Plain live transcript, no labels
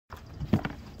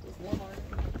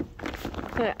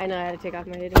I know how to take off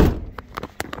my hoodie.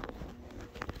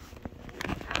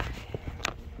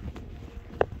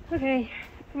 Okay,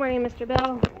 good morning, Mr.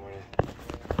 Bell. Good morning.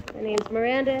 My name's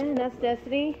Miranda, and that's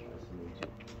Destiny.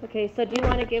 Okay, so do you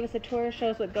want to give us a tour, show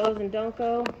us what goes and don't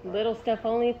go? Little stuff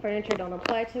only, furniture don't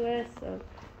apply to us, so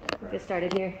we'll get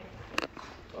started here.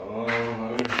 I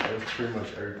mean, there's pretty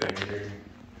much everything here.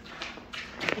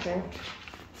 Okay.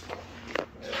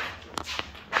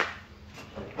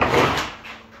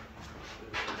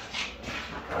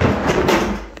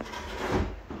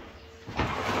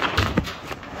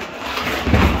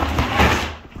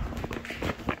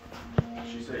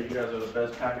 She said you guys are the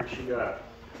best packers she got.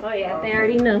 Oh yeah, they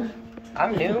already know.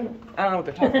 I'm new. I don't know what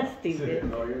they're talking about.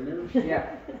 Stupid. Oh, you're new?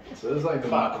 Yeah. So it's like the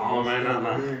Fuck, oh, man,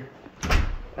 no.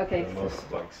 Okay, The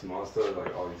most like small stuff,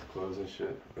 like all these clothes and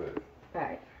shit. But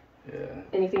alright. yeah.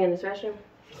 Anything in this restroom?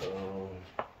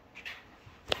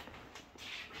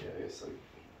 Yeah, it's like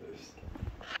this.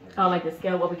 Oh, like the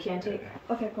scale, what we can take?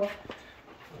 Okay, cool.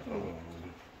 Um,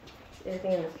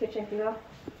 Anything in this kitchen can go?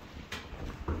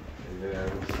 yeah,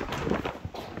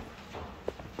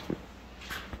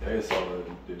 it's all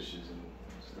the dishes and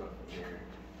stuff in here.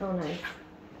 Oh, nice.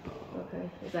 Okay.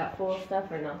 Is that full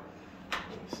stuff or no?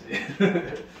 Let's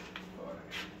see.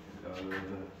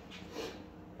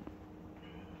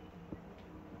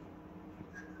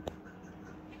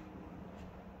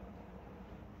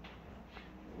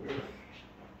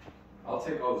 I'll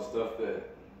take all the stuff that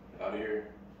out of here.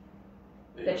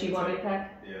 That you want me to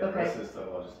pack? Yeah, Okay. the rest of the stuff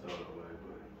I'll just throw it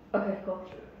away. Okay, cool.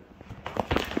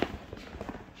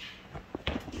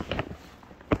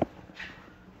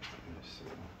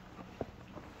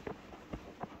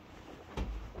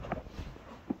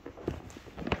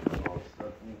 All the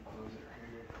stuff in the closet right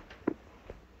here.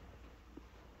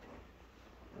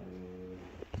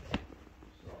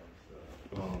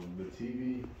 The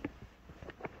TV.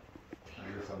 I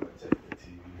guess I'm gonna take the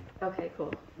TV. Okay,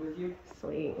 cool. With you?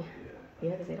 Sweet. Yeah. Yeah,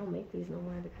 because they don't make these no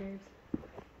more at the cribs.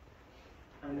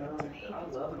 I know. I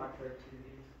love my curved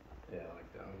TVs. Yeah, I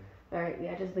like that one. Alright,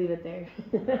 yeah, just leave it there.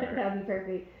 Alright. That'd be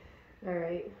perfect.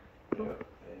 Alright. Yep.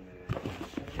 And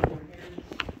then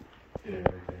yeah,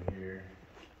 everything here.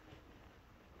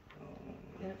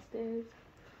 Upstairs.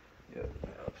 Yep,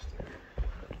 upstairs.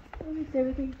 At least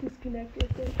everything's disconnected.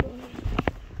 Thank God.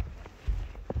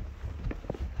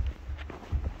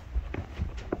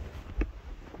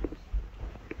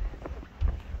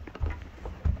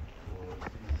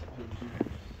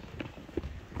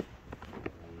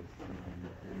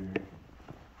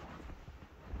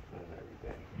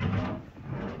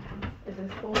 Is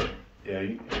this full? Yeah,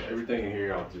 everything in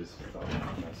here I'll mess with later.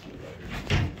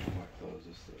 My clothes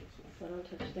and stuff. So don't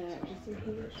touch that. Just in Yeah,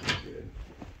 case. that should be good.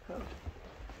 Oh.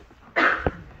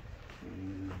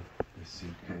 And the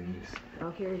suitcase.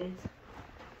 Oh, here it is.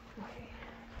 Okay.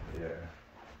 Yeah.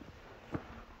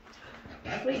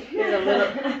 Sweet. Here's a little.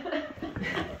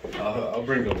 I'll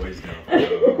bring the waist down.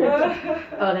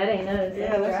 Oh, that ain't us.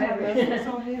 Yeah, that's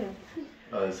on him.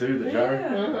 It's who, the driver?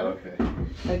 Uh-huh. Okay.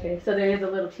 Okay, so there is a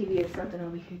little TV or something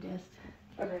over your desk.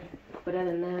 Okay. But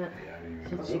other than that, Yeah, I didn't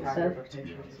even just know. big stuff.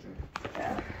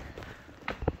 Yeah.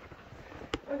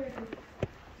 Okay.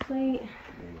 Sweet. You need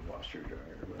to wash your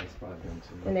dryer, but that's probably done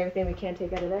too. And everything we can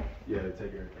take out of there? Yeah,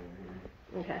 take everything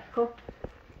in here. Okay, cool.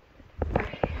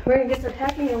 Alright, we're gonna get some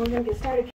packing and we're gonna get started.